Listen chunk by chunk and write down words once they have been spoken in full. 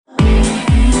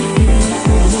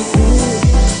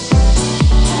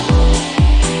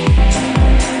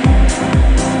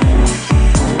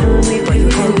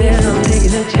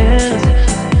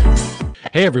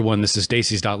Hey everyone, this is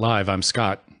Live. I'm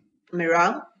Scott.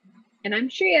 Miral. And I'm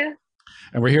Shreya.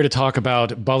 And we're here to talk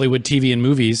about Bollywood TV and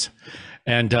movies.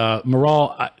 And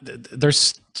Miral,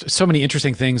 there's so many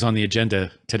interesting things on the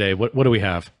agenda today. What do we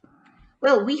have?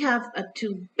 Well, we have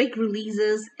two big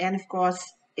releases and, of course,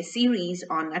 a series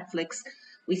on Netflix.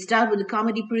 We start with the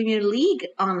Comedy Premier League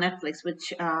on Netflix,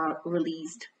 which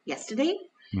released yesterday.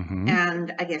 Mm-hmm.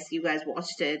 And I guess you guys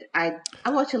watched it. I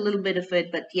watched a little bit of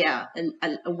it, but yeah,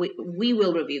 we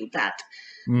will review that.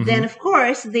 Mm-hmm. Then, of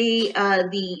course, the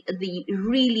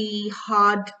really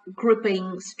hard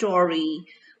gripping story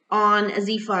on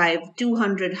Z5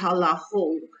 200 Halla,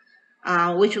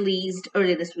 which released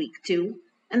earlier this week too.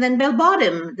 And then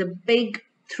Bellbottom, the big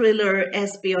thriller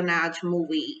espionage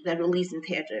movie that released in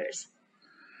theaters.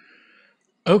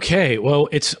 Okay, well,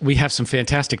 we have some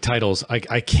fantastic titles.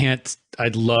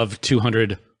 I'd love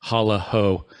 200 Halla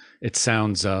Ho. It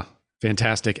sounds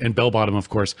fantastic. And Bellbottom, of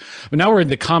course. But now we're in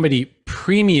the Comedy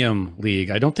Premium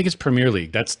League. I don't think it's Premier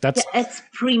League. That's yeah, it's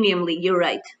Premium League. You're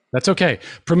right. That's okay.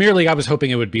 Premier League, I was hoping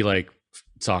it would be like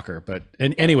soccer, but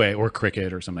anyway, or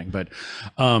cricket or something, but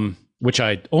which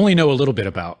I only know a little bit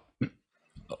about.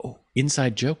 Oh,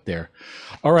 inside joke there.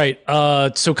 All right.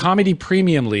 So Comedy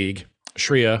Premium League.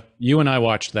 Shreya, you and I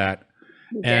watched that,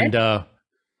 and I'm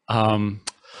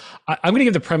going to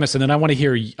give the premise, and then I want to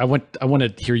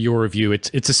hear your review.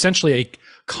 It's essentially a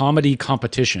comedy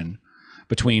competition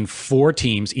between four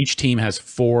teams. Each team has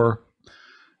four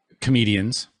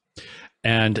comedians,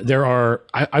 and there are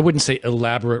I wouldn't say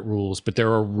elaborate rules, but there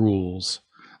are rules.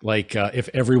 Like if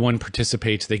everyone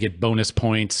participates, they get bonus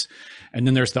points, and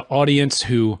then there's the audience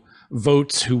who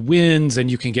votes who wins,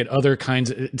 and you can get other kinds.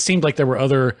 It seemed like there were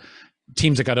other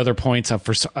teams that got other points.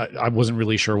 I wasn't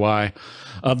really sure why.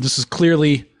 This is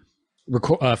clearly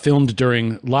filmed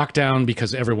during lockdown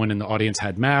because everyone in the audience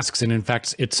had masks, and in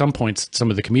fact, at some points, some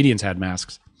of the comedians had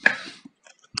masks.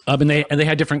 And they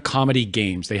had different comedy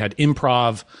games. They had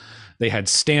improv, they had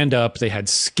stand up, they had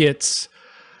skits,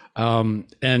 and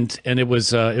it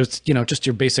was just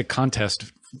your basic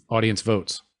contest, audience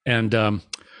votes. And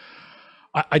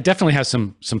I definitely have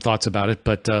some thoughts about it,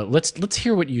 but let's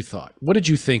hear what you thought. What did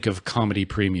you think of Comedy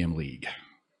Premium League?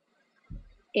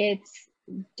 It's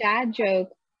dad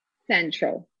joke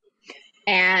central,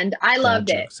 and I loved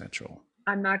it. Central.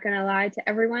 I'm not gonna lie to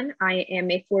everyone. I am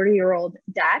a 40-year-old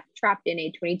dad trapped in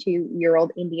a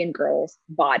 22-year-old Indian girl's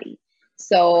body,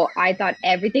 so I thought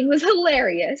everything was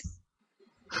hilarious.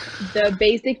 The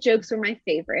basic jokes were my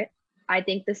favorite. I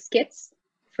think the skits,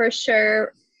 for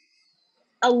sure,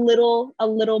 a little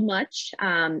much.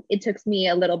 It took me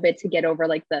a little bit to get over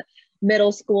like the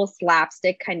middle school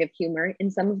slapstick kind of humor in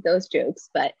some of those jokes,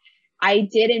 but I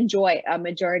did enjoy a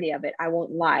majority of it, I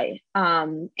won't lie.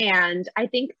 And I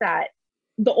think that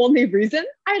the only reason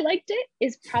I liked it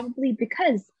is probably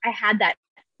because I had that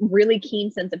really keen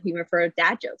sense of humor for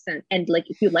dad jokes. And like,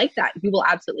 if you like that, you will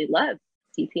absolutely love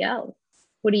CPL.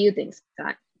 What do you think,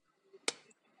 Scott?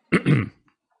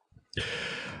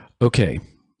 Okay.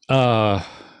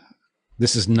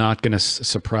 This is not going to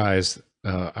surprise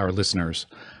our listeners.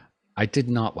 I did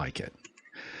not like it.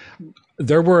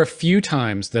 There were a few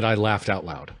times that I laughed out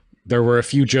loud. There were a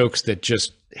few jokes that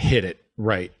just hit it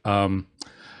right.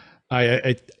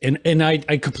 I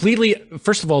completely.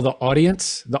 First of all, the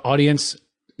audience,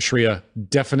 Shreya,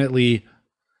 definitely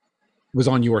was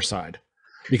on your side,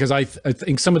 because I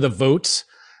think some of the votes,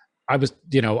 I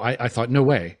thought, no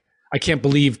way, I can't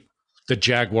believe the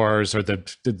jaguars or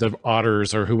the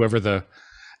otters or whoever, the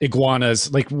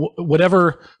iguanas, like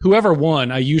whoever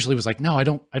won, I usually was like, no, I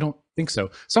don't think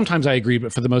so. Sometimes I agreed,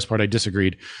 but for the most part I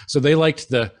disagreed. So they liked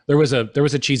there was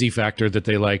a cheesy factor that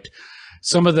they liked.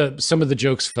 Some of the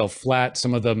jokes fell flat. A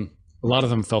lot of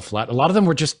them fell flat. A lot of them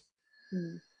were just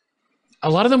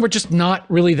not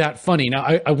really that funny. Now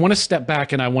I want to step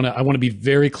back, and I want to be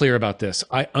very clear about this.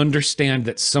 I understand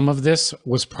that some of this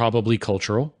was probably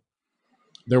cultural.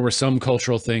 There were some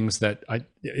cultural things that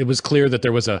it was clear that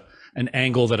there was an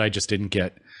angle that I just didn't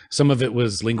get. Some of it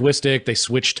was linguistic. They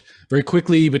switched very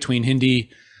quickly between Hindi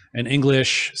and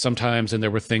English sometimes, and there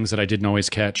were things that I didn't always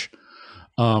catch.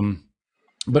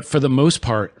 But for the most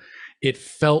part, it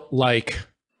felt like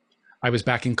I was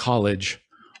back in college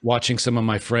watching some of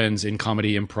my friends in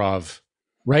comedy improv.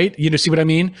 Right? You know, see what I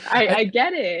mean? I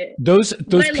get it. Those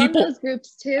people, I love those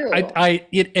groups too.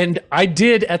 I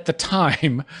did at the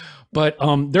time. But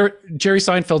Jerry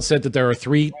Seinfeld said that there are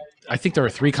three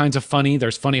kinds of funny.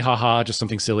 There's funny, haha, just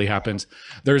something silly happens.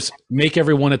 There's make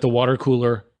everyone at the water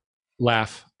cooler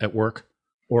laugh at work,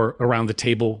 or around the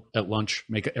table at lunch,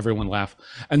 make everyone laugh.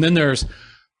 And then there's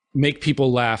make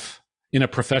people laugh in a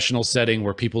professional setting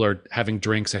where people are having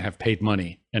drinks and have paid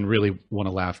money and really want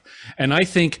to laugh. And I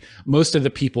think most of the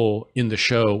people in the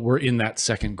show were in that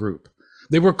second group.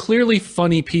 They were clearly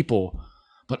funny people,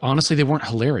 but honestly, they weren't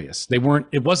hilarious.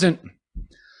 It wasn't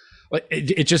like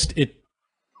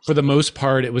for the most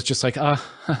part, it was just like,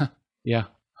 yeah.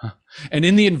 And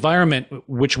in the environment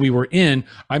which we were in,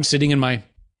 I'm sitting in my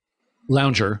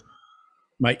lounger,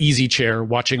 my easy chair,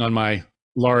 watching on my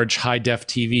large high def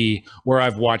TV, where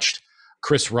I've watched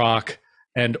Chris Rock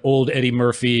and old Eddie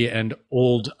Murphy and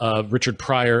old Richard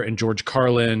Pryor and George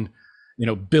Carlin,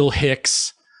 Bill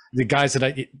Hicks, the guys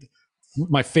that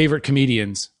my favorite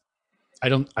comedians. I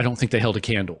don't think they held a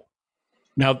candle.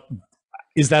 Now,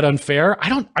 is that unfair? I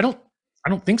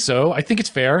don't think so. I think it's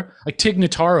fair. Like Tig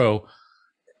Notaro,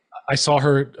 I saw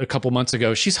her a couple months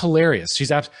ago. She's hilarious.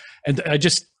 And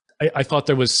I thought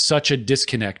there was such a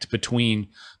disconnect between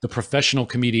the professional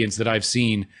comedians that I've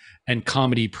seen and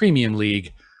Comedy Premium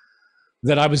League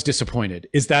that I was disappointed.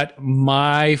 Is that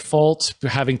my fault for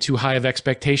having too high of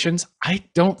expectations? I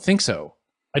don't think so.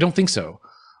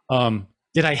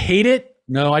 Did I hate it?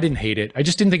 No, I didn't hate it. I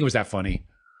just didn't think it was that funny.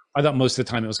 I thought most of the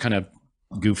time it was kind of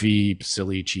goofy,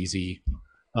 silly, cheesy.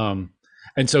 And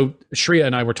so Shreya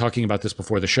and I were talking about this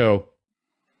before the show.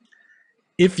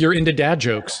 If you're into dad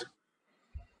jokes,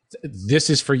 this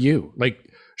is for you. Like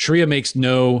Shreya makes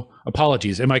no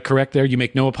apologies. Am I correct there? You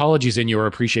make no apologies in your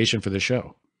appreciation for the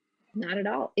show. Not at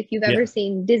all. If you've ever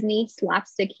seen Disney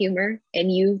slapstick humor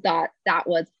and you thought that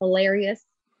was hilarious,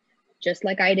 just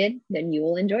like I did, then you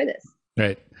will enjoy this.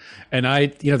 Right. And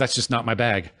that's just not my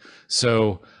bag.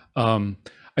 So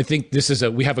I think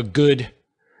we have a good,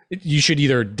 you should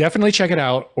either definitely check it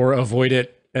out or avoid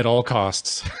it at all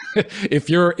costs. If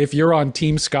you're on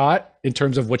Team Scott in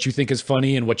terms of what you think is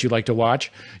funny and what you like to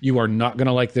watch, you are not going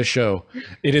to like this show.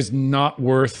 It is not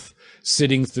worth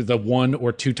sitting through the 1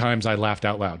 or 2 times I laughed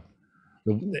out loud.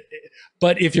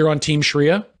 But if you're on Team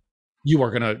Shreya,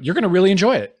 you're gonna really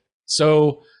enjoy it.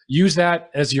 So use that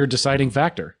as your deciding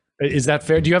factor. Is that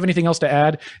fair? Do you have anything else to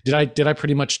add? Did I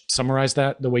pretty much summarize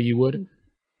that the way you would?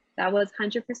 That was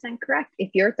 100% correct. If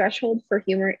your threshold for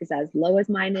humor is as low as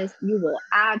mine is, you will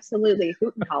absolutely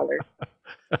hoot and holler.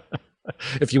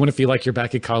 If you want to feel like you're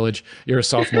back at college, you're a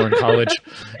sophomore in college,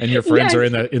 and your friends are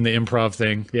in the improv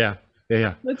thing. Yeah.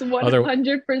 That's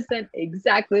 100%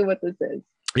 exactly what this is.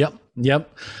 Yep.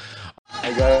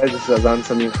 Hi guys, this is Azan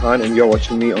Samir Khan, and you're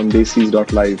watching me on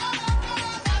Desis.live.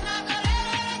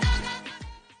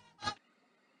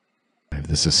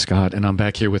 This is Scott, and I'm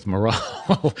back here with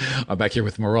Maral. I'm back here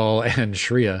with Maral and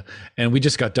Shreya, and we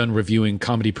just got done reviewing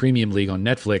Comedy Premium League on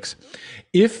Netflix.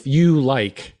 If you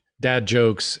like dad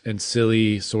jokes and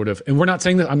silly sort of, and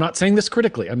I'm not saying this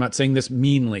critically, I'm not saying this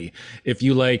meanly. If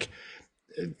you like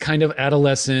kind of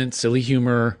adolescent, silly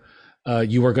humor,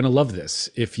 you are going to love this.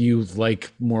 If you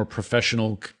like more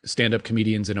professional stand-up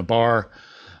comedians in a bar,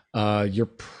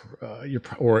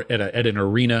 or at an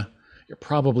arena, you're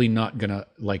probably not going to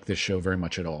like this show very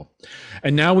much at all.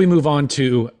 And now we move on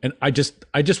to, and I just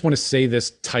want to say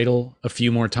this title a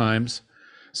few more times.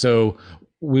 So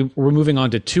we're moving on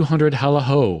to 200 Halla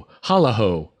Ho.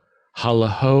 200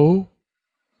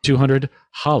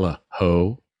 Halla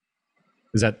Ho.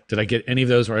 Did I get any of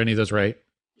those right?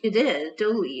 You did,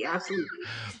 totally, absolutely.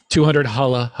 200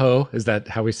 Halla Ho. Is that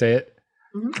how we say it?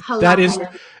 Mm-hmm. That is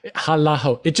Halla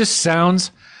Ho. It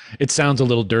sounds a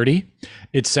little dirty.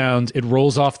 It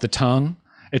rolls off the tongue.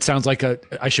 It sounds like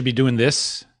I should be doing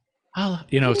this. I've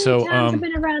been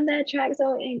around that track,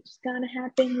 so it ain't just gonna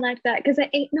happen like that. Cause I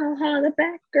ain't no holla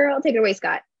back girl. Take it away,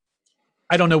 Scott.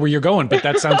 I don't know where you're going, but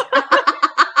that sounds.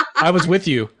 I was with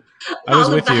you.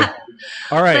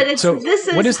 All right. So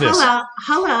what is this?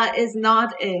 Halla is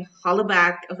not a holla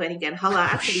back of any kind. Halla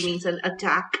actually means an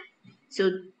attack.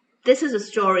 So this is a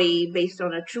story based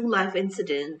on a true life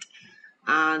incident.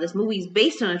 This movie is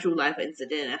based on a true life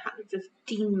incident, a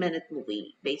 115-minute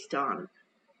movie based on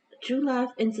a true life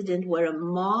incident where a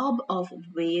mob of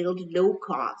veiled,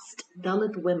 low-caste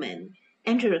Dalit women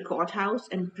enter a courthouse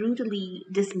and brutally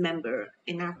dismember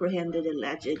an apprehended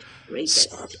alleged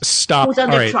rapist. Stop. Who's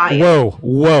under trial.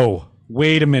 Whoa.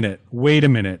 Wait a minute.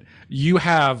 You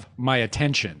have my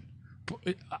attention.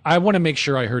 I want to make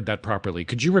sure I heard that properly.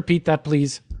 Could you repeat that,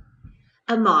 please?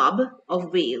 A mob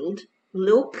of veiled,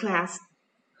 low-caste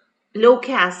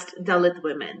Dalit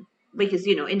women, because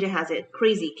India has a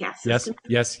crazy caste system.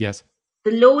 Yes.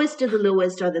 The lowest of the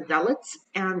lowest are the Dalits,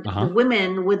 and the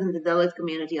women within the Dalit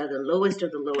community are the lowest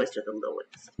of the lowest of the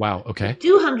lowest. Wow. Okay.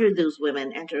 200 of those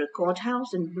women enter a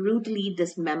courthouse and brutally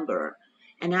dismember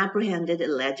an apprehended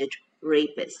alleged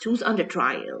rapist who's under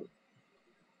trial.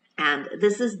 And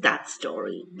this is that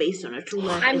story based on a true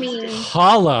life I incident. mean,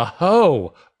 Halla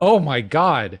ho. Oh my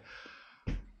God.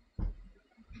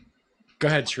 Go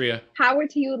ahead, Shreya. power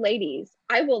to you, ladies.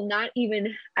 I will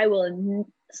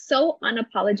so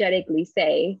unapologetically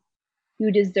say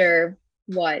you deserve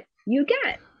what you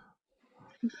get.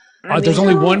 There's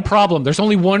only one problem. There's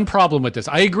only one problem with this.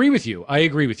 I agree with you.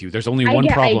 There's only one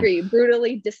problem. I agree.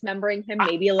 Brutally dismembering him,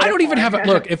 maybe a little. I don't even have a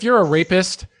look. If you're a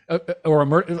rapist or a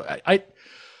murder,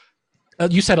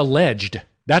 you said alleged.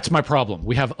 That's my problem.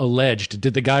 We have alleged.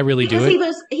 Did the guy really do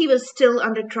it? He was still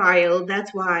under trial.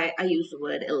 That's why I use the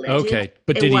word alleged. Okay,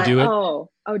 but did he do it? Oh,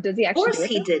 does he actually? Of course,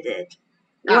 he did it.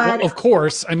 Well, of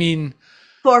course. I mean,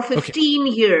 for 15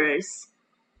 years,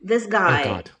 this guy. Oh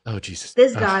God! Oh Jesus!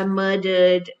 This guy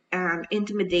murdered and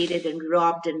intimidated and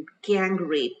robbed and gang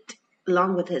raped,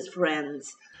 along with his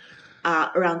friends,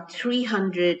 around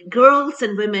 300 girls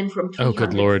and women from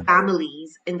 300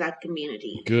 families in that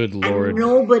community. Good Lord. And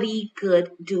nobody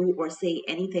could do or say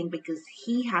anything because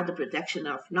he had the protection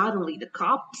of not only the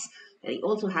cops, but he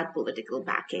also had political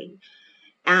backing.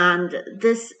 And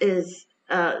this is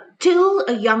till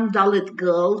a young Dalit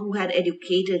girl who had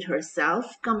educated herself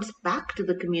comes back to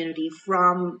the community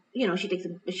from,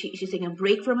 she's taking a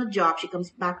break from a job. She comes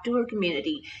back to her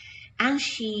community and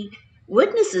she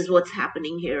witnesses what's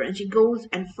happening here. And she goes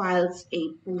and files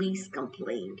a police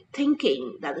complaint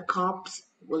thinking that the cops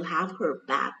will have her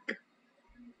back.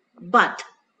 But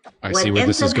what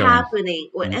ends up happening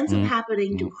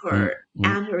to her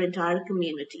and her entire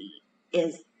community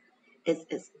is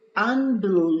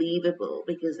unbelievable,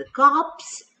 because the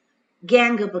cops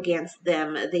gang up against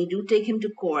them. They do take him to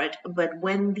court, but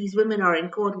when these women are in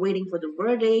court waiting for the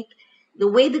verdict, the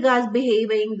way the guy's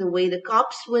behaving, the way the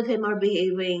cops with him are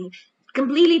behaving,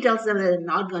 completely tells them that they're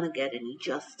not going to get any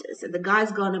justice, and the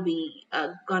guy's going to be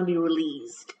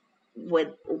released.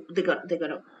 They're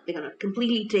gonna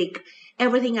completely take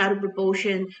everything out of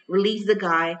proportion, release the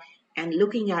guy. And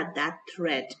looking at that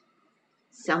threat,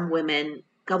 some women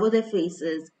cover their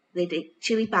faces. They take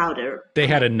chili powder. They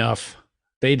had enough.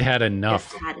 They'd had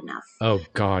enough. Had enough. Oh,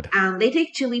 God. And they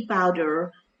take chili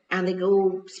powder and they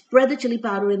go spread the chili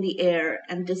powder in the air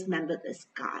and dismember this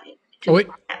guy. Wait.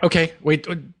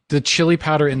 The chili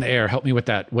powder in the air. Help me with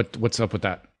that. What's up with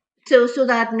that? So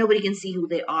that nobody can see who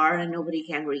they are and nobody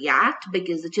can react,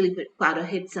 because the chili powder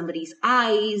hits somebody's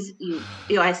eyes.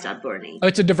 Your eyes start burning. Oh,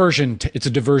 it's a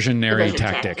diversionary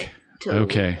tactic. Totally.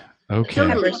 Okay.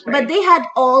 Totally. But they had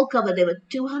all covered. There were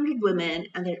 200 women,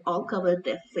 and they all covered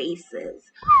their faces.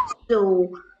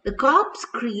 So the cops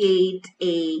create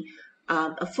a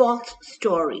false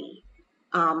story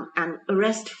and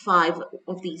arrest 5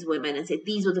 of these women and say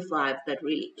these were the 5 that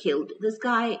really killed this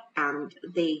guy, and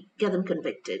they get them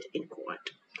convicted in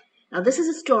court. Now, this is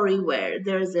a story where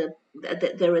there is a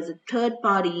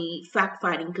third-party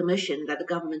fact-finding commission that the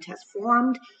government has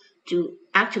formed to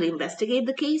actually investigate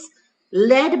the case,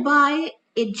 led by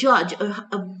a judge,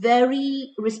 a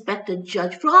very respected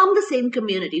judge from the same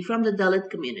community, from the Dalit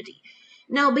community.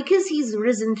 Now, because he's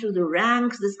risen through the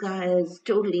ranks, this guy is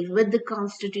totally with the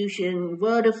Constitution,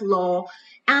 word of law,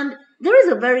 and there is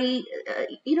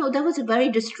that was a very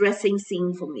distressing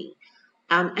scene for me,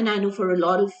 and I know for a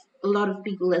lot of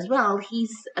people as well. He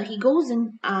goes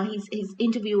and he's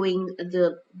interviewing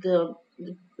the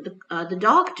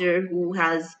doctor who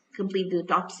has completed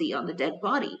the autopsy on the dead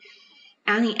body.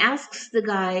 And he asks the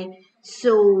guy,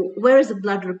 so where is the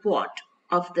blood report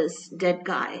of this dead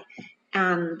guy?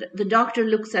 And the doctor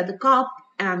looks at the cop,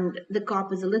 and the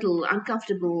cop is a little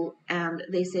uncomfortable. And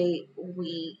they say,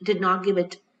 we did not give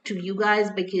it to you guys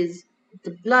because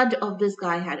the blood of this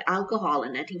guy had alcohol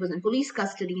in it. He was in police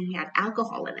custody and he had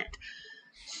alcohol in it.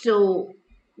 So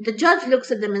the judge looks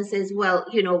at them and says, well,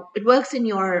 it works in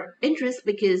your interest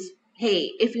because,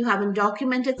 hey, if you haven't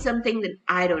documented something, then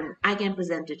I can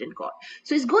present it in court.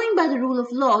 So he's going by the rule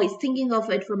of law. He's thinking of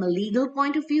it from a legal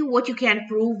point of view. What you can't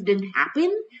prove didn't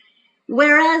happen.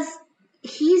 Whereas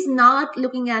he's not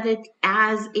looking at it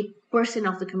as a person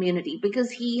of the community,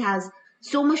 because he has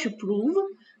so much to prove,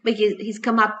 because he's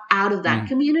come up out of that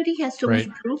community. He has so much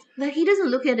proof that he doesn't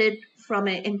look at it from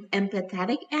an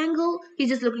empathetic angle. He's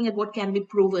just looking at what can be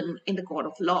proven in the court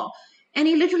of law. And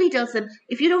he literally tells them,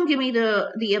 if you don't give me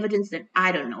the evidence, then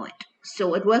I don't know it.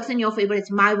 So it works in your favor.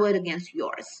 It's my word against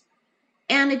yours.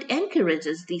 And it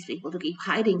encourages these people to keep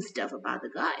hiding stuff about the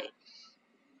guy.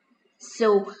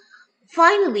 So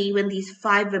finally, when these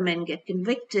 5 women get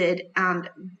convicted, and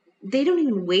they don't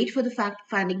even wait for the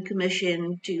fact-finding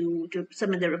commission to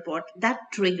submit the report, that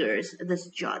triggers this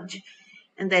judge.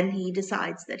 And then he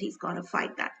decides that he's going to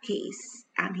fight that case,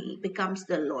 and he becomes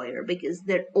the lawyer, because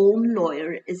their own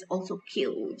lawyer is also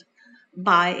killed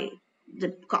by the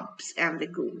cops and the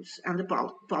goons and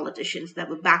the politicians that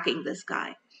were backing this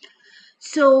guy.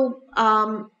 So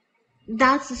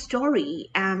that's the story,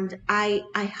 and I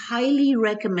highly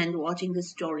recommend watching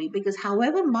this story, because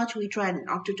however much we try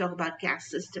not to talk about caste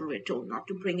system, we're told not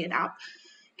to bring it up.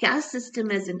 Caste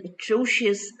system is an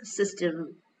atrocious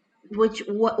system which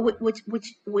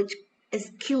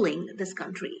is killing this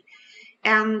country.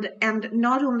 And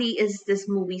not only is this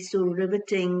movie so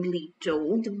rivetingly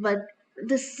told, but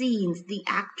the scenes, the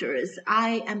actors,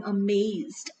 I am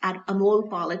amazed at Amol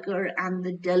Palekar and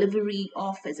the delivery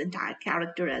of his entire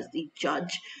character as the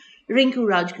judge, Rinku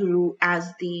Rajguru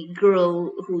as the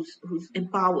girl who's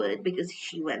empowered because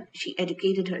she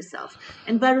educated herself,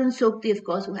 and Barun Sokti, of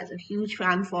course, who has a huge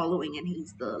fan following, and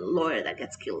he's the lawyer that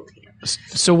gets killed here.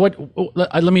 So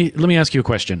let me ask you a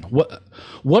question.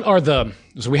 What are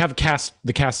so we have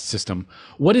the caste system.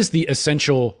 What is the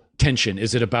essential tension?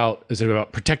 Is it about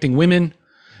protecting women?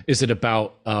 Is it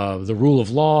about the rule of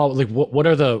law? Like what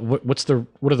are the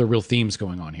real themes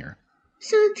going on here?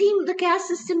 So the caste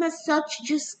system as such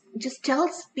just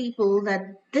tells people that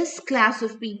this class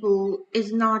of people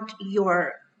is not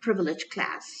your privileged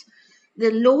class.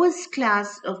 The lowest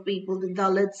class of people, the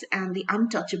Dalits and the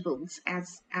untouchables,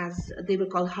 as they were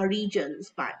called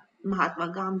Harijans by Mahatma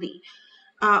Gandhi,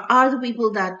 are the people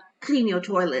that clean your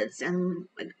toilets and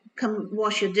come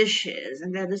wash your dishes,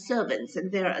 and they're the servants, and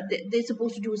they're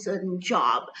supposed to do a certain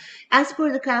job as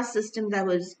per the caste system that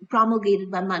was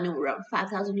promulgated by Manu around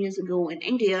 5,000 years ago in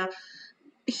India.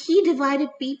 He divided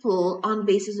people on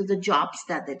basis of the jobs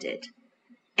that they did.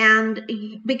 And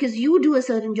because you do a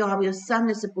certain job, your son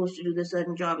is supposed to do the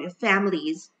certain job, your family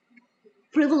is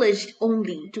privileged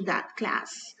only to that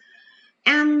class.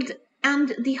 And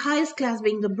the highest class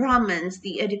being the Brahmins,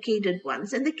 the educated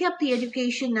ones, and they kept the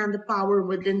education and the power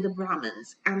within the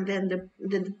Brahmins. And then then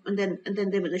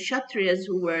there were the Kshatriyas,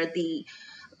 who were the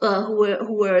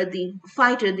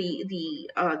fighter,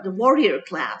 the warrior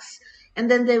class. And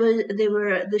then they were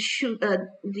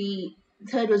the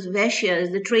third was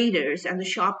Vaishyas, the traders and the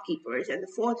shopkeepers, and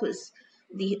the fourth was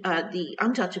the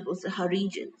untouchables, the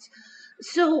Harijans.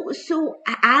 So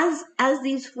as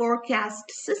these four caste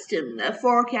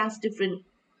different,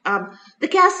 the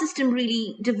caste system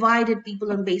really divided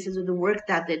people on basis of the work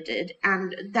that they did,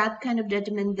 and that kind of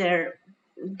determined their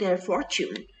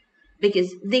fortune,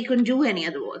 because they couldn't do any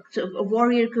other work. So a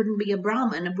warrior couldn't be a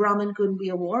Brahmin couldn't be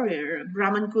a warrior, a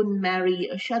Brahmin couldn't marry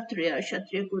a Kshatriya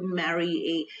couldn't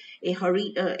marry a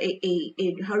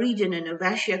Harijan, and a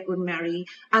Vaishya couldn't marry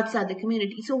outside the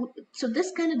community. So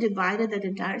this kind of divided that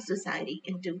entire society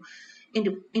into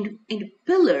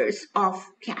pillars of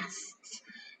castes,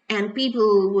 and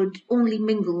people would only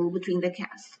mingle between the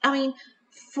castes. I mean,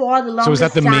 for the longest time. So is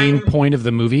that the main point of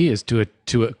the movie? Is to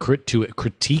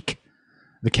critique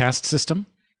the caste system?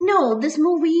 No, this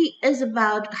movie is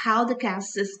about how the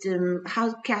caste system,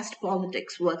 how caste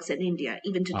politics works in India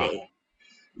even today.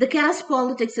 The caste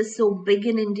politics is so big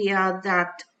in India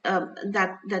that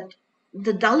that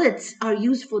the Dalits are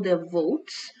used for their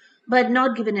votes, but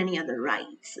not given any other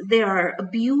rights. They are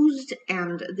abused,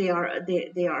 and they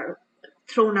are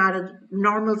thrown out of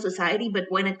normal society. But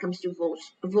when it comes to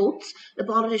votes, the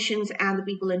politicians and the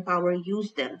people in power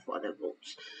use them for their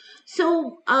votes.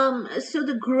 So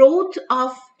the growth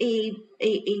of the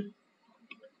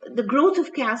growth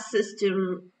of caste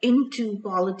system into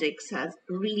politics has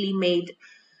really made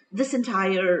this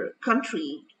entire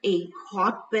country a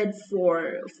hotbed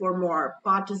for more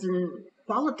partisan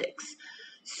politics.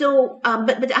 So,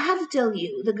 but I have to tell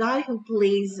you, the guy who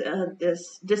plays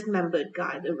this dismembered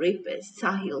guy, the rapist,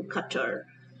 Sahil Khattar.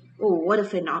 Oh, what a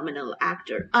phenomenal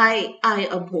actor. I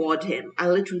abhorred him. I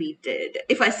literally did.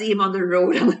 If I see him on the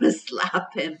road, I'm going to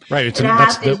slap him. Right.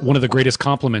 That's one of the greatest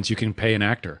compliments you can pay an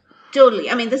actor. Totally.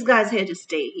 I mean, this guy's here to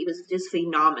stay. He was just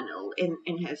phenomenal in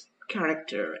his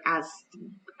character as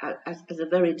a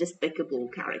very despicable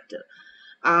character.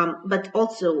 But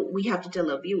also, we have to tell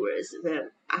our viewers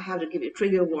that I have to give you a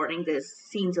trigger warning. There's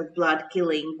scenes of blood,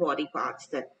 killing, body parts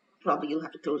that probably you'll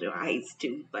have to close your eyes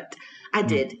to. But I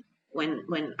did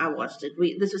when I watched it.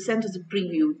 This was sent as a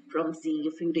preview from Z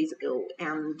a few days ago,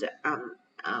 and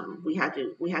we had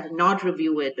to not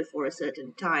review it before a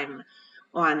certain time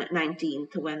on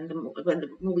 19th when the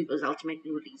movie was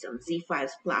ultimately released on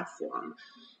Z5's platform.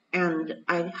 And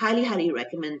I highly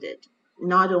recommend it,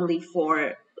 not only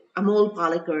for Amol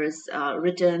Palekar's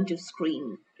return to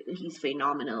screen. He's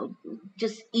phenomenal.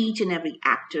 Just each and every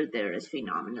actor there is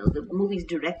phenomenal. The movie's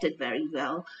directed very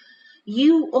well.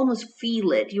 You almost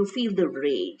feel it. You feel the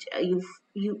rage.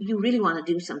 You really want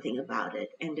to do something about it.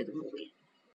 End of the movie.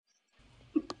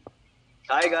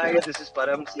 Hi guys, this is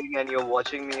Param Singh and you're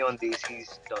watching me on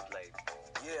Desis.live.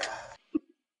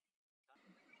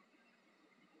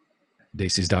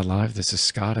 Daisies.live. This is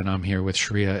Scott, and I'm here with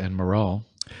Shreya and Maral.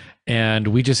 And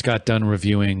we just got done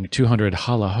reviewing 200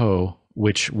 Halla Ho,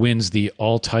 which wins the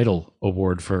All Title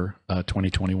Award for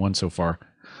 2021 so far.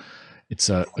 It's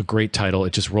a great title.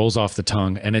 It just rolls off the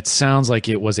tongue, and it sounds like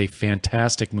it was a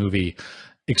fantastic movie,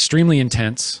 extremely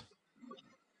intense,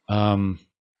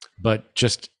 but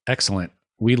just excellent.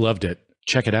 We loved it.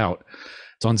 Check it out.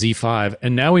 It's on Z5.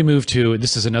 And now we move to,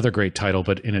 this is another great title,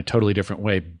 but in a totally different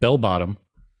way, Bellbottom.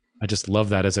 I just love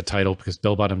that as a title because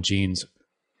bell-bottom jeans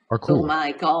are cool. Oh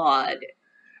my God.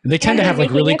 And they tend to have like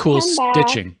really cool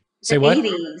stitching. Say what?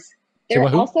 80s.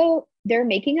 They're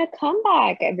making a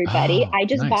comeback, everybody. Oh, I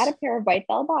just nice. bought a pair of white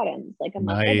bell-bottoms like a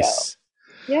month ago.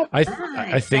 Yep.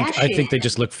 I think they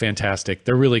just look fantastic.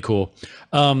 They're really cool.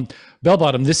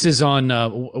 Bellbottom, this is on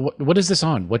what is this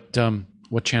on? What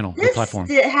channel? What platform?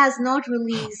 It has not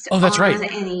released that's on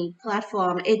right. any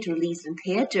platform. It released in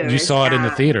theaters. You saw it in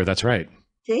the theater, that's right.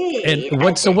 Did. And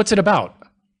what's it about?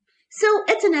 So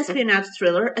it's an espionage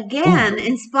thriller, again,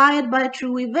 inspired by a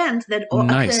true event that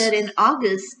occurred in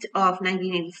August of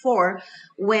 1984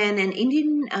 when an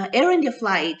Indian Air India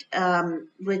flight,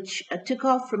 which took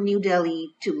off from New Delhi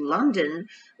to London,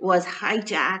 was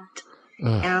hijacked.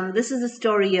 And this is the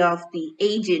story of the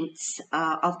agents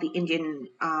of the Indian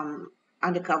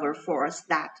undercover force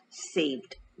that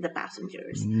saved the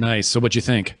passengers. Nice. So what'd you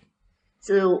think?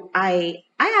 So I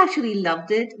actually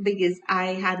loved it because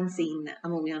I hadn't seen a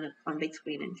movie on big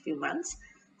screen in a few months.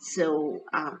 So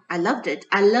I loved it.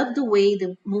 I love the way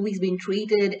the movie's been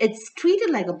treated. It's treated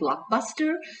like a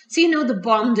blockbuster. So, the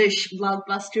Bondish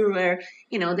blockbuster where,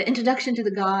 the introduction to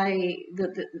the guy,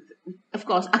 of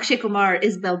course, Akshay Kumar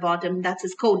is Bellbottom. That's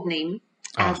his code name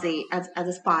as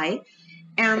a spy.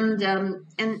 And the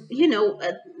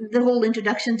whole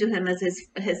introduction to him as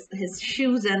his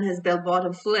shoes and his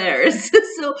bell-bottom flares.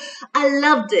 So I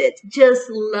loved it, just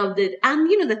loved it. And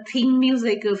the theme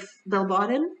music of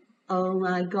Bell-Bottom, oh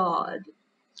my God.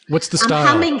 What's the style? I'm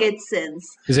humming it since.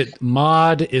 Is it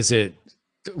mod?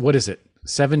 What is it?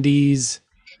 70s?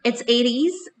 It's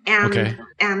 80s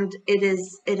and it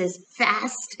is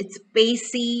fast, it's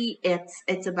bassy,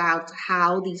 it's about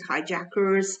how these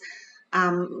hijackers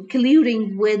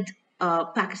colluding with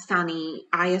Pakistani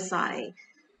ISI.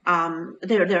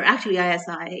 They're actually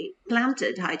ISI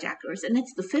planted hijackers, and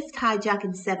it's the 5th hijack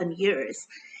in 7 years.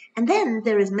 And then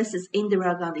there is Mrs.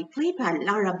 Indira Gandhi, played by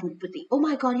Lara Bhupati. Oh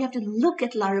my God, you have to look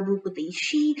at Lara Bhupati.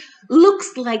 She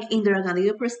looks like Indira Gandhi.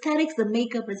 The prosthetics, the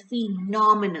makeup is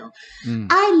phenomenal.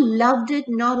 I loved it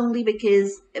not only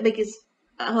because this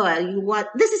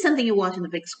is something you watch on the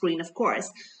big screen, of course.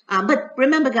 But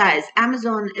remember, guys,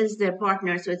 Amazon is their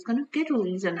partner, so it's going to get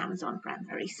released on Amazon Prime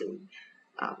very soon.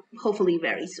 Hopefully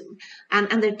very soon.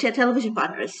 And their television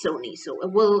partner is Sony, so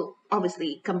it will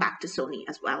obviously come back to Sony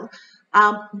as well.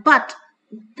 But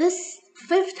this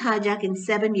 5th hijack in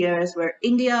 7 years, where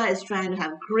India is trying to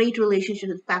have great relationship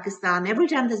with Pakistan, every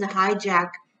time there's a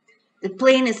hijack, the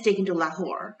plane is taken to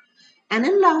Lahore. And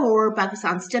in Lahore,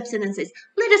 Pakistan steps in and says,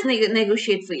 let us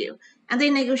negotiate for you. And they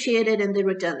negotiated and they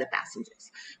return the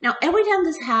passengers. Now, every time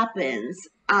this happens,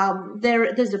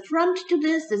 there's a front to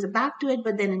this, there's a back to it,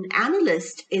 but then an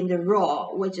analyst in the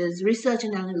RAW, which is Research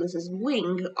and Analysis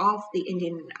Wing of the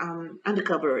Indian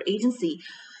undercover agency,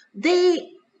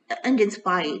 Indian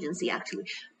spy agency actually,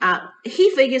 he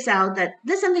figures out that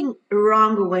there's something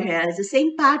wrong over here. It's the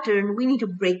same pattern. We need to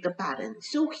break the pattern.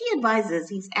 So he advises,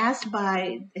 he's asked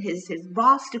by his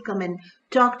boss to come and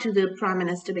talk to the prime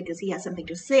minister because he has something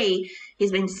to say.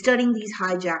 He's been studying these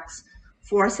hijacks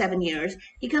for 7 years.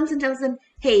 He comes and tells them,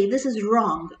 hey, this is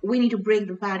wrong. We need to break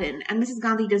the pattern. And Mrs.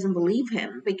 Gandhi doesn't believe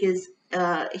him because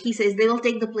he says they will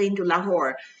take the plane to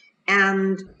Lahore.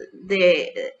 And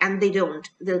they don't.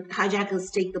 The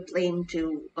hijackers take the plane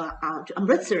to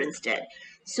Amritsar instead.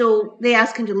 So they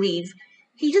ask him to leave.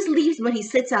 He just leaves, but he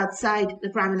sits outside the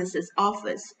prime minister's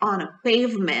office on a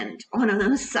pavement, on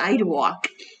a sidewalk.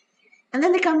 And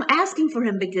then they come asking for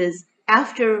him because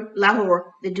after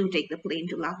Lahore, they do take the plane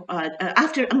to Lahore.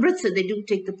 After Amritsar, they do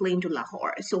take the plane to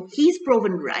Lahore. So he's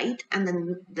proven right, and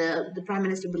then the prime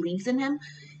minister believes in him.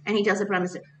 And he tells the prime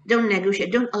minister, don't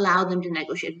negotiate, don't allow them to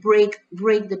negotiate, break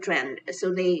the trend.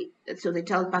 So they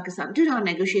tell Pakistan, do not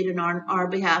negotiate on our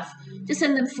behalf, just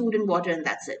send them food and water and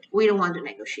that's it. We don't want to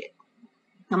negotiate.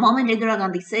 The moment Indira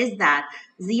Gandhi says that,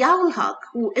 Ziaul Haq,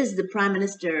 who is the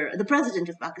president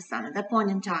of Pakistan at that point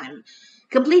in time,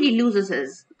 completely loses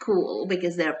his cool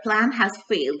because their plan has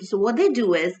failed. So what they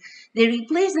do is they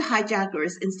replace the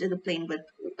hijackers instead of the plane with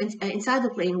inside the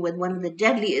plane with one of the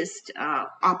deadliest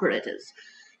operators.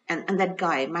 And that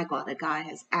guy, my God, that guy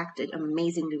has acted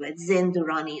amazingly well. Zain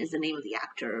Durrani is the name of the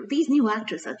actor. These new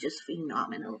actors are just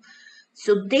phenomenal.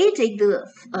 So they take the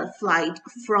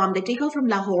they take off from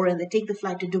Lahore and they take the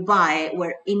flight to Dubai,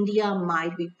 where India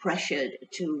might be pressured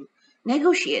to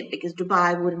negotiate because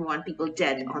Dubai wouldn't want people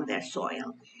dead on their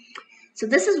soil. So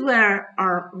this is where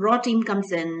our raw team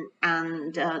comes in,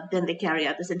 and then they carry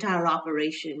out this entire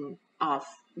operation of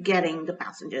getting the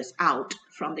passengers out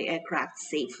from the aircraft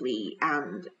safely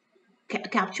and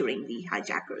capturing the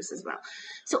hijackers as well.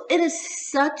 So it is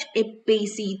such a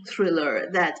pacey thriller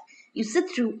that you sit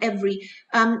through every.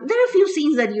 There are a few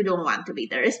scenes that you don't want to be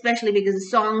there, especially because the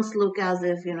songs look as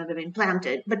if they've been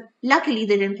planted. But luckily,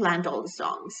 they didn't plant all the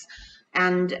songs.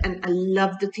 And I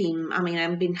love the theme. I mean,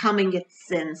 I've been humming it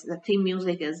since. The theme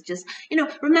music is just,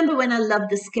 remember when I loved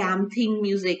the Scam theme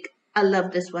music? I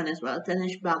love this one as well.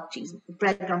 Tanish Bagchi's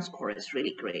background score is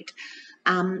really great.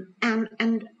 And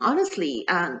honestly,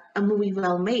 a movie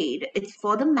well made. It's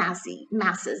for the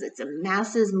masses. It's a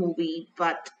masses movie,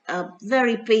 but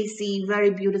very pacey,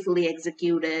 very beautifully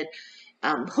executed.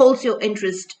 Holds your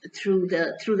interest through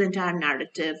the entire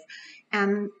narrative.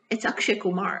 And it's Akshay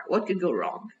Kumar. What could go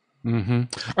wrong? Mm-hmm.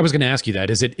 I was going to ask you that.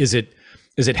 Is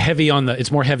it heavy on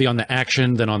it's more heavy on the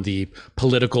action than on the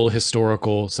political,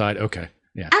 historical side? Okay.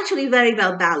 Yeah. Actually, very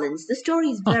well balanced. The story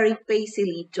is very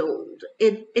pacily told.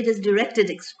 It is directed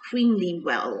extremely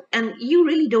well, and you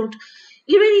really don't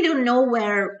know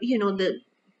where the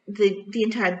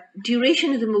entire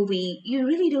duration of the movie. You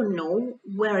really don't know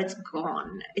where it's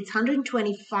gone. It's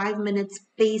 125 minutes,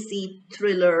 pacey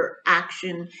thriller,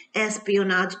 action,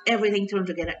 espionage, everything thrown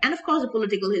together, and of course, the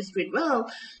political history as well,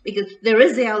 because there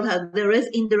is Ziaul, there is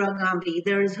Indira Gandhi,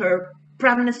 there is her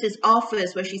Prime Minister's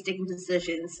office where she's taking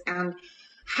decisions, and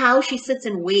how she sits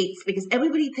and waits, because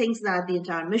everybody thinks that the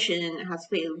entire mission has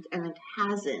failed, and it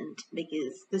hasn't,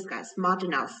 because this guy's smart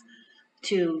enough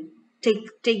to take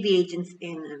the agents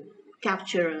in and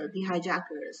capture the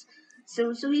hijackers.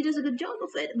 So he does a good job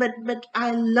of it. But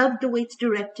I love the way it's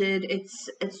directed. It's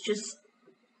just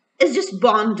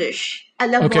Bondish. I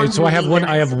love. Okay, so I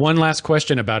have one last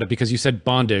question about it, because you said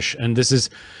Bondish, and this is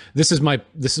my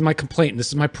complaint. This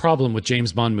is my problem with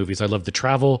James Bond movies. I love the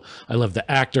travel, I love the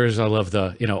actors, I love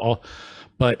the all,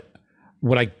 but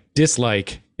what I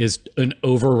dislike is an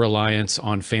over reliance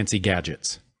on fancy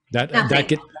gadgets.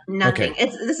 Nothing. Okay.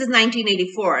 This is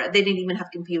 1984. They didn't even have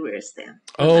computers then.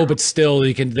 Oh, but still,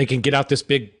 they can get out this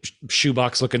big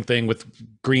shoebox looking thing with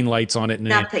green lights on it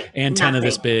and an antenna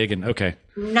this big, and okay.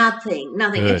 Nothing.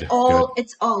 Good,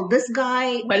 it's all this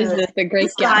guy. What is this? The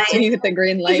Great Gatsby with the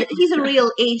green light. He's a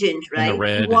real agent, right? And the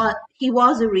red. He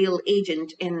was a real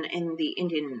agent in the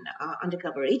Indian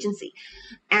undercover agency,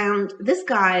 and this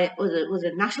guy was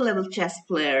a national level chess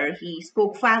player. He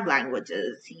spoke 5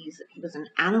 languages. He was an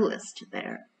analyst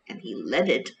there, and he led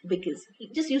it because he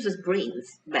just uses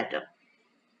brains better.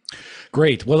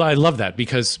 Great. Well, I love that,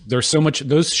 because there's so much.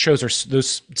 Those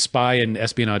spy and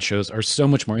espionage shows are so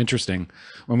much more interesting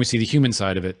when we see the human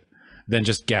side of it than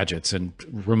just gadgets and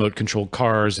remote controlled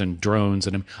cars and drones.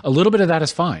 And a little bit of that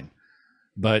is fine,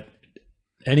 but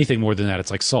anything more than that,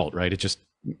 it's like salt, right? It just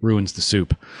ruins the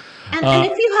soup. And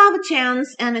if you have a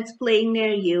chance and it's playing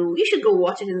near you, you should go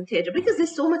watch it in the theater, because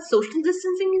there's so much social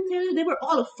distancing in theater. There were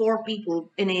all of 4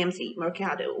 people in AMC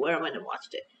Mercado where I went and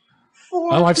watched it.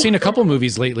 I've seen a couple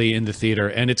movies lately in the theater,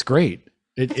 and it's great.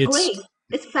 It's great.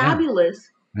 It's fabulous.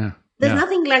 Yeah. There's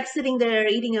nothing like sitting there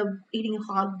eating a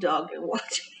hot dog and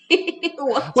watching.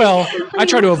 Well, I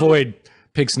try to avoid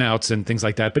pig snouts and things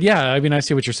like that, but yeah, I mean, I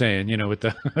see what you're saying. With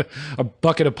a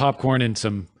bucket of popcorn and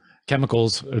some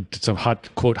chemicals, some hot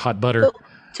butter.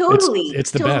 Totally,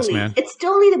 it's the best, man. It's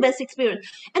totally the best experience,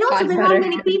 and also there aren't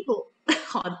many people.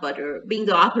 Hot butter being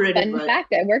the operative. In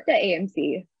fact, I worked at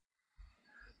AMC.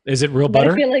 Is it real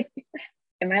butter? I feel like,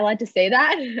 am I allowed to say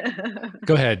that?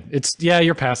 Go ahead.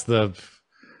 You're past the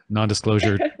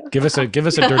non-disclosure. Give us a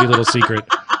dirty little secret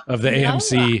of the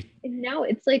AMC. No,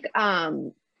 it's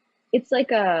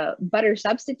like a butter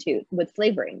substitute with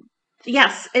flavoring.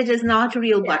 Yes, it is not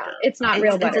real butter. It's not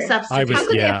real butter. It's a substitute. How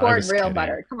could they afford real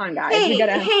butter? Come on, guys.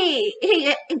 Hey,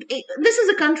 this is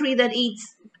a country that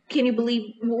eats. Can you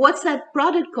believe what's that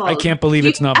product called? I can't believe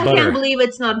it's not butter. I can't believe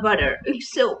it's not butter.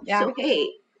 So hey.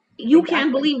 You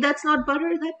can't believe that's not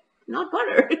butter? That's not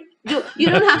butter. You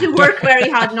don't have to work very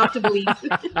hard not to believe.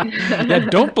 Yeah,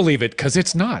 don't believe it, because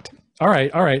it's not. All right.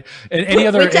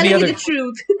 And We're telling you the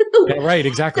truth. Yeah, right,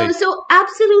 exactly. So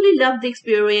absolutely love the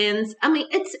experience. I mean,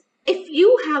 if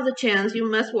you have the chance, you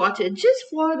must watch it just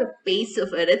for the pace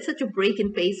of it. It's such a break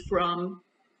in pace from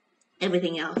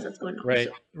everything else that's going on.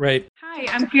 Right. Hi,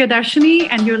 I'm Priyadarshini,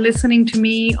 and you're listening to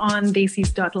me on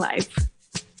Desis.live.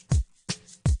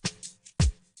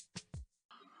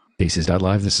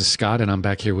 Desis.live. This is Scott, and I'm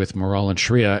back here with Maral and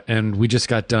Shreya, and we just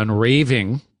got done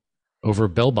raving over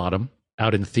Bellbottom,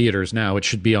 out in theaters now. It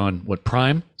should be on, what,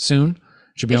 Prime soon?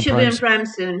 It should be on Prime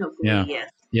soon, hopefully, yeah.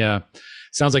 Yes. Yeah.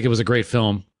 Sounds like it was a great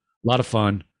film. A lot of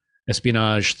fun.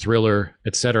 Espionage, thriller,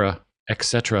 etc.,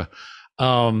 etc.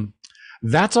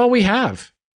 That's all we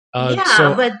have.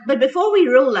 But before we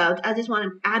roll out, I just want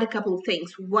to add a couple of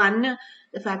things. One,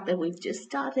 the fact that we've just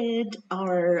started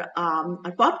our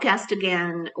podcast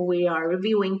again. We are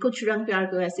reviewing Kuch Rang Pyar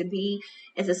Ko Aise Bhi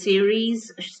as a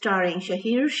series starring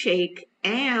Shahir Sheikh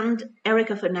and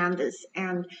Erica Fernandez.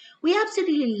 And we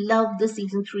absolutely love the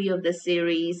season 3 of this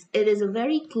series. It is a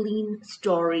very clean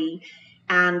story.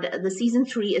 And the season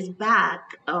 3 is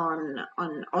back on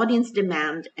audience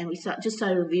demand, and we just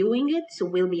started reviewing it. So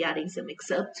we'll be adding some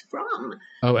excerpts from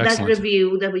that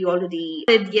review that we already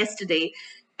did yesterday.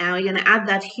 And we're going to add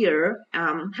that here.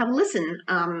 Have a listen.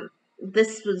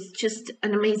 This was just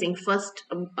an amazing first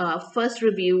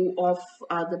review of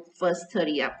the first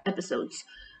 30 episodes.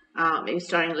 Maybe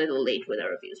starting a little late with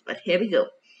our reviews, but here we go.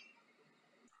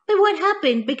 But what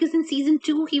happened? Because in season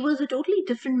 2, he was a totally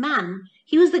different man.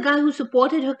 He was the guy who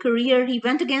supported her career. He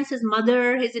went against his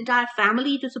mother, his entire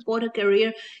family to support her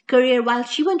career. While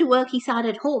she went to work, he sat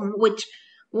at home, which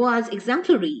was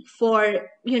exemplary for,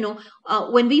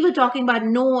 when we were talking about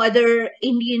no other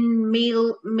Indian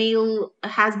male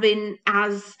has been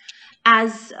as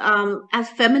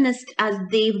feminist as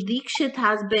Dev Dikshit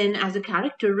has been as a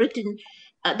character written.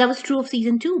 That was true of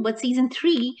season 2, but season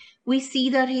 3, we see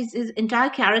that his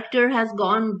entire character has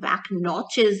gone back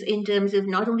notches in terms of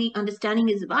not only understanding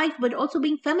his wife, but also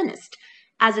being feminist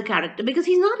as a character. Because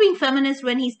he's not being feminist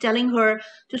when he's telling her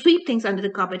to sweep things under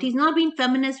the carpet. He's not being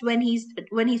feminist when he's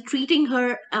treating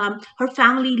her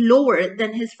family lower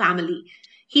than his family.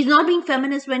 He's not being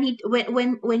feminist when he's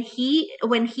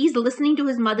listening to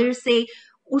his mother say,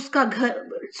 "Uska ghar,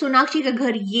 Sonakshi ka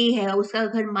ghar ye hai,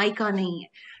 uska ghar Maika nahi hai."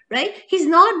 Right? He's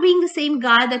not being the same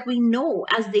guy that we know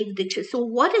as Dev Dikshit. So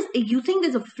you think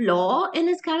there's a flaw in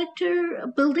his character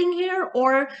building here,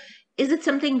 or is it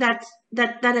something that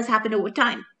has happened over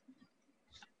time?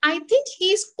 I think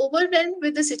he's overwhelmed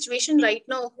with the situation right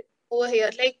now over here.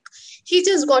 Like, he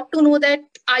just got to know that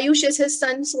Ayush is his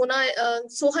son,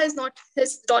 Soha is not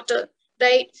his daughter,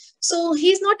 right? So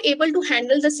he's not able to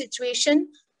handle the situation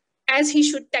as he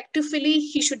should. Tactfully,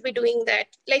 he should be doing that.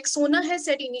 Like Sona has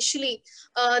said initially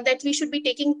that we should be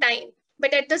taking time.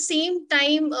 But at the same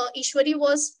time, Ishwari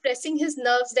was pressing his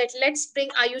nerves that let's bring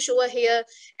Ayush over here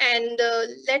and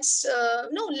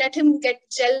let him get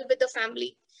gel with the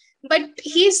family. But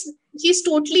he's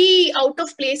totally out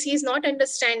of place. He's not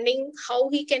understanding how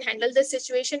he can handle the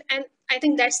situation. And I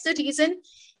think that's the reason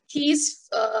he's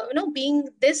being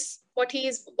this, what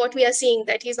we are seeing,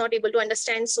 that he's not able to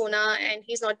understand Sona and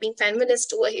he's not being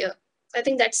feminist over here. I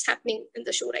think that's happening in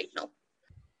the show right now.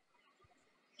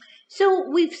 So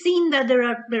we've seen that there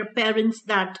are parents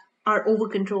that are over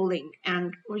controlling,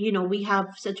 and we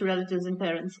have such relatives and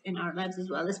parents in our lives as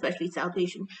well, especially South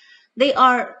Asian. They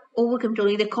are over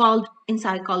controlling. They're called in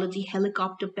psychology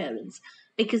helicopter parents,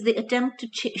 because they attempt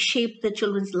to shape their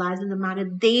children's lives in the manner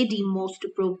they deem most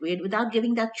appropriate without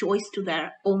giving that choice to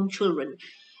their own children.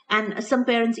 And some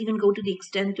parents even go to the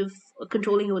extent of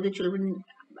controlling over the children,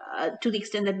 to the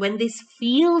extent that when they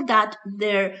feel that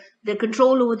their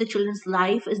control over the children's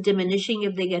life is diminishing,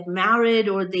 if they get married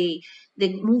or they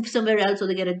move somewhere else, or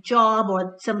they get a job,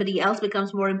 or somebody else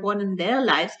becomes more important in their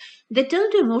lives, they turn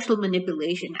to emotional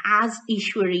manipulation, as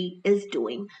Ishwari is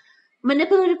doing.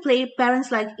 Manipulative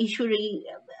parents like Ishwari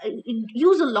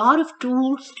use a lot of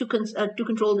tools to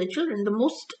control their children. The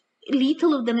most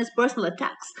lethal of them is personal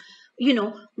attacks.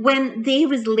 When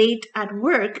Dev is late at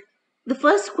work, the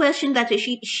first question that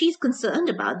she's concerned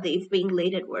about Dev being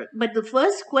late at work, but the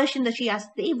first question that she asks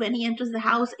Dev when he enters the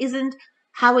house isn't,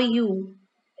 "How are you?"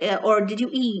 Or "Did you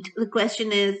eat?" The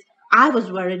question is, "I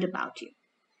was worried about you."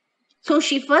 So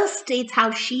she first states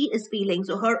how she is feeling.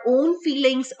 So her own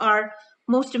feelings are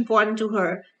most important to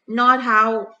her, not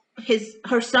how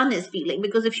her son is feeling.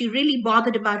 Because if she really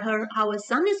bothered about how her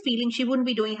son is feeling, she wouldn't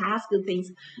be doing half the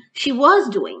things she was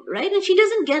doing, right? And she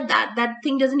doesn't get that. That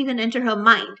thing doesn't even enter her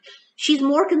mind. She's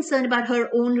more concerned about her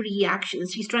own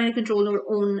reactions. She's trying to control her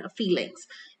own feelings.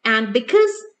 And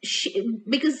because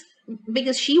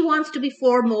she wants to be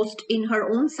foremost in her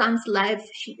own son's life,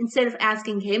 instead of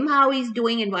asking him how he's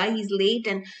doing and why he's late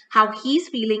and how he's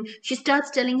feeling, she starts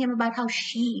telling him about how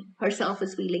she herself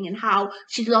is feeling and how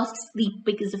she lost sleep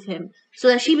because of him, so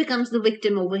that she becomes the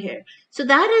victim over here. So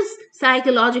that is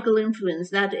psychological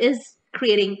influence. That is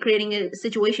creating a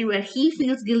situation where he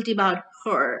feels guilty about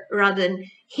her rather than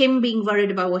him being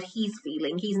worried about what he's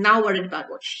feeling. He's now worried about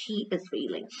what she is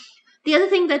feeling. The other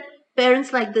thing that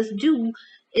parents like this do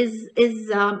is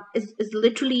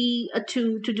literally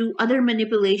to do other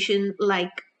manipulation,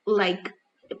 like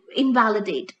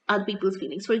invalidate other people's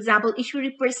feelings. For example,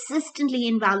 Ishwari persistently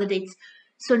invalidates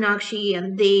Sonakshi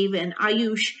and Dev and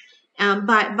Ayush,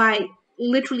 by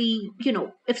literally,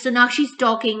 if Sonakshi's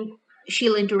talking,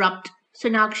 she'll interrupt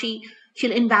Sonakshi.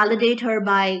 She'll invalidate her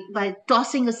by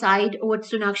tossing aside what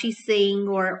Sonakshi's saying,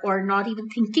 or not even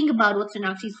thinking about what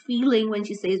Sonakshi's feeling when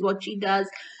she says what she does.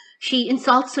 She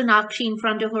insults Sonakshi in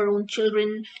front of her own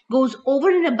children, goes over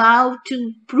and above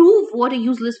to prove what a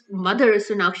useless mother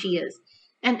Sonakshi is.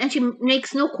 And she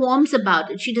makes no qualms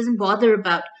about it. She doesn't bother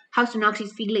about how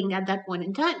Sonakshi's feeling at that point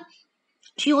in time.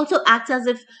 She also acts as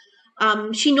if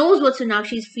she knows what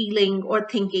Sonakshi is feeling or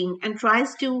thinking, and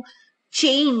tries to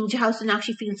change how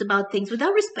Sonakshi feels about things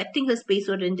without respecting her space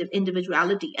or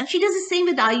individuality. And she does the same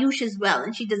with Ayush as well,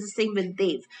 and she does the same with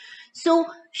Dev. So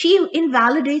she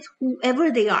invalidates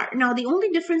whoever they are. Now, the only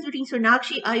difference between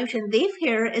Sonakshi, Ayush, and Dev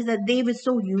here is that Dev is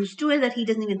so used to it that he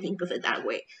doesn't even think of it that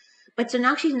way. But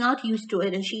Sonakshi's not used to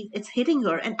it, and it's hitting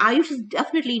her, and Ayush is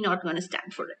definitely not going to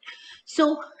stand for it.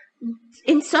 So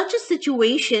in such a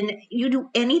situation, you do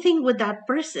anything with that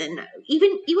person,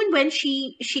 even when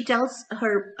she tells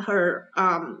her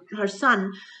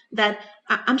son that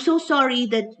I'm so sorry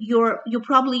that you're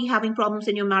probably having problems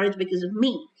in your marriage because of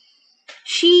me.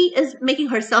 She is making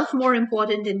herself more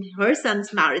important in her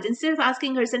son's marriage, instead of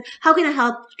asking her son, how can I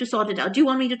help to sort it out? Do you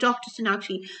want me to talk to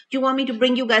Sonakshi? Do you want me to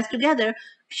bring you guys together?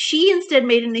 She instead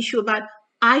made an issue about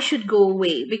I should go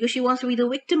away because she wants to be the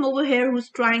victim over here who's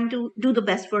trying to do the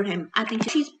best for him. I think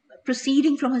she's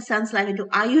proceeding from her son's life into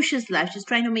Ayush's life. She's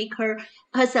trying to make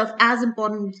herself as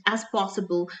important as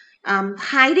possible,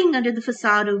 hiding under the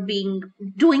facade of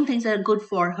doing things that are good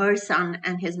for her son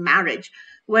and his marriage,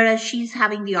 whereas she's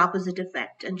having the opposite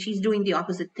effect and she's doing the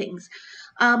opposite things.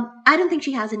 I don't think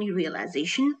she has any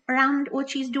realization around what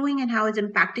she's doing and how it's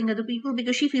impacting other people,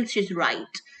 because she feels she's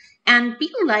right. And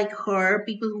people like her,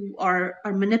 people who are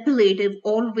manipulative,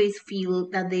 always feel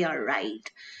that they are right.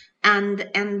 And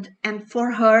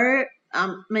for her,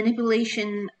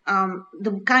 manipulation,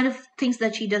 the kind of things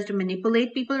that she does to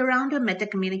manipulate people around her, meta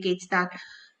communicates that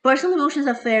personal emotions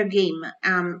are fair game.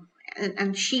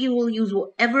 And she will use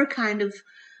whatever kind of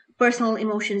personal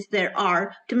emotions there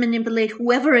are to manipulate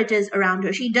whoever it is around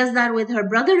her. She does that with her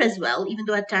brother as well, even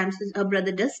though at times her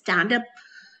brother does stand up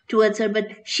towards her, but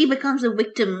she becomes a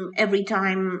victim every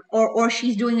time, or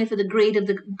she's doing it for the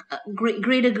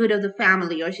greater good of the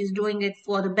family, or she's doing it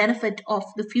for the benefit of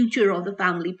the future of the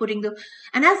family,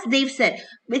 and as they've said,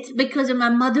 it's because of my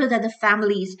mother that the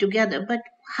family is together. But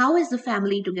how is the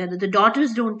family together? The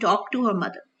daughters don't talk to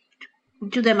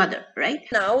their mother, right?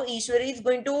 Now Ishwari is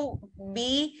going to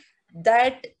be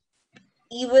that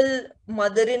evil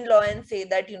mother-in-law and say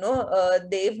that,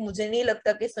 देव, मुझे नहीं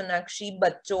लगता कि सोनाक्षी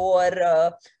बच्चों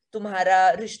और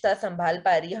तुम्हारा रिश्ता संभाल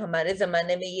पा रही है. हमारे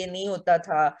जमाने में ये नहीं होता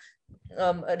था.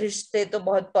 रिश्ते तो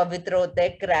बहुत पवित्र होते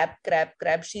हैं.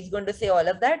 Crap. She's going to say all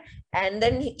of that, and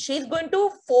then she's going to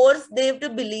force Dev to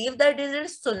believe that it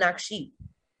is Sonakshi.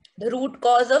 The root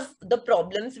cause of the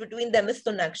problems between them is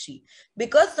Sonakshi,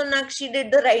 because Sonakshi did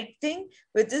the right thing,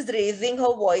 which is raising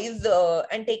her voice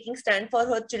and taking stand for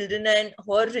her children and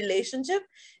her relationship.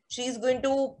 She's going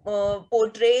to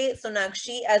portray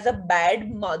Sonakshi as a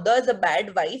bad mother, as a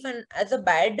bad wife, and as a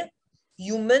bad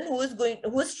human who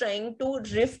is trying to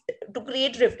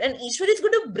create rift. And Ishwari is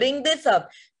going to bring this up.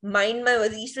 Mind my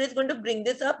words, Ishwari is going to bring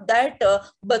this up that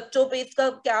बच्चों पे इसका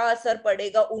क्या असर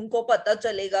पड़ेगा. उनको पता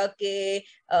चलेगा कि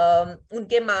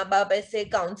उनके माँ बाप ऐसे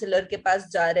काउंसलर के पास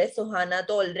जा रहे. सुहाना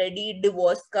तो ऑलरेडी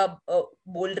डिवोर्स का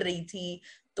बोल रही थी,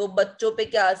 तो बच्चों पे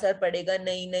क्या असर पड़ेगा.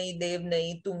 नहीं देव,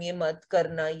 नहीं, तुम ये मत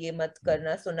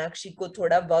करना. सोनाक्षी को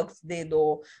थोड़ा वक्त दे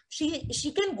दो.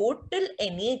 She can go till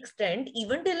any extent,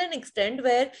 even till an extent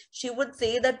where she would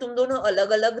say that तुम दोनों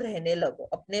अलग अलग रहने लगो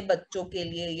अपने बच्चों के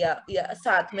लिए, या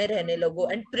साथ में रहने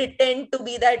लगो, and pretend to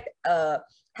be that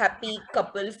happy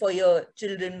couple for your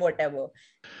children, whatever.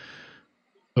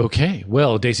 Okay,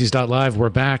 well, Daisies.live, we're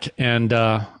back, and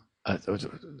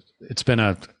it's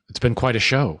been quite a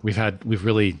show. We've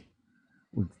really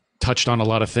touched on a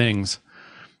lot of things.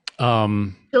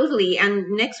 Totally. And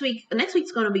next week's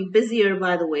going to be busier,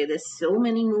 by the way. There's so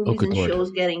many movies and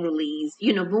shows getting released.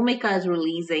 Bhumika is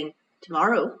releasing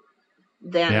tomorrow.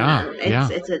 Then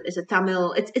it's a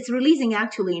Tamil. It's releasing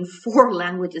actually in 4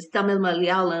 languages: Tamil,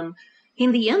 Malayalam,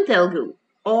 Hindi, and Telugu,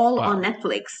 all on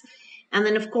Netflix. And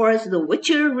then, of course, The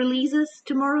Witcher releases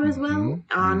tomorrow as well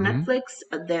on Netflix.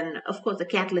 Then, of course, the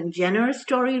Caitlyn Jenner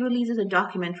story releases, a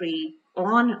documentary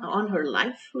on her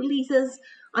life releases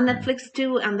on Netflix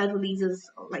too, and that releases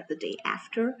like the day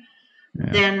after.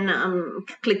 Yeah. Then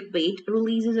Clickbait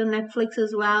releases on Netflix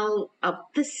as well.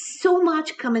 There's so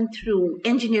much coming through.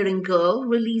 Engineering Girl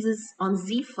releases on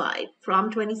Z5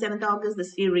 from 27th August. The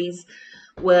series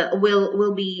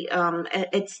will be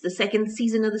it's the second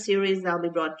season of the series that'll be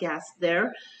broadcast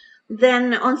there.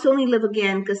 Then on Sony Live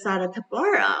Again, Kasara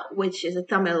Tapara, which is a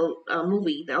Tamil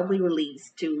movie, that'll be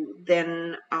released too.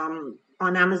 Then on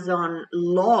Amazon,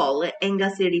 LOL,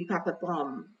 Enga Siri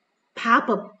Papapom,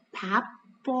 Papom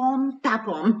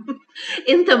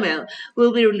in Tamil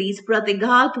will be released.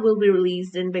 Pratighat will be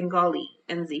released in Bengali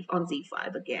and on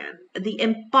Z5 again. The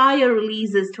Empire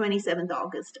releases 27th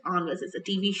August onwards. It's a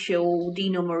TV show,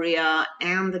 Dino Maria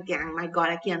and the gang. My God,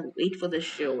 I can't wait for this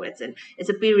show. It's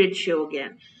a period show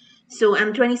again. So,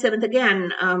 and 27th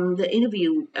again, the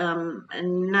interview,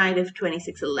 night of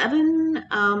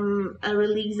 2611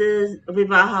 releases.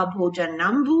 Vivaha Bhoja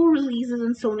Nambu releases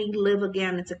on Sony Live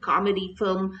again. It's a comedy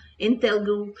film in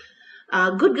Telugu.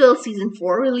 Good Girl season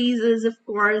 4 releases, of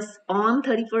course, on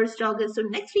 31st August. So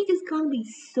next week is going to be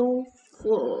so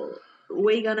full.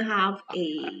 We're going to have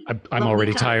I'm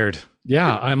already tired.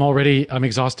 Yeah, I'm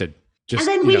exhausted. And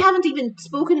then we haven't even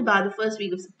spoken about the first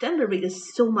week of September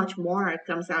because so much more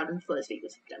comes out in the first week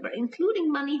of September, including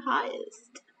Money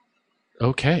Heist.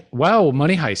 Okay. Wow,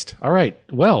 Money Heist. All right.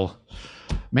 Well,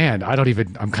 man,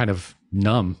 I'm kind of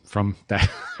numb from that.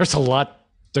 There's a lot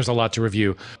to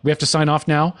review. We have to sign off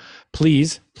now.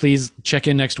 Please check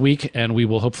in next week and we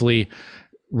will hopefully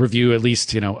review at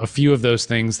least, a few of those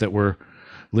things that were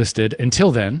listed.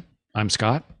 Until then, I'm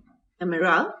Scott. I'm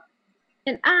Miral.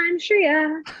 And I'm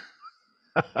Shreya.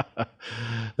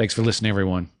 Thanks for listening,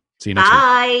 everyone. See you next week.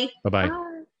 Bye. Bye-bye.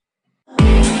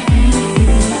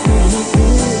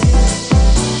 Bye.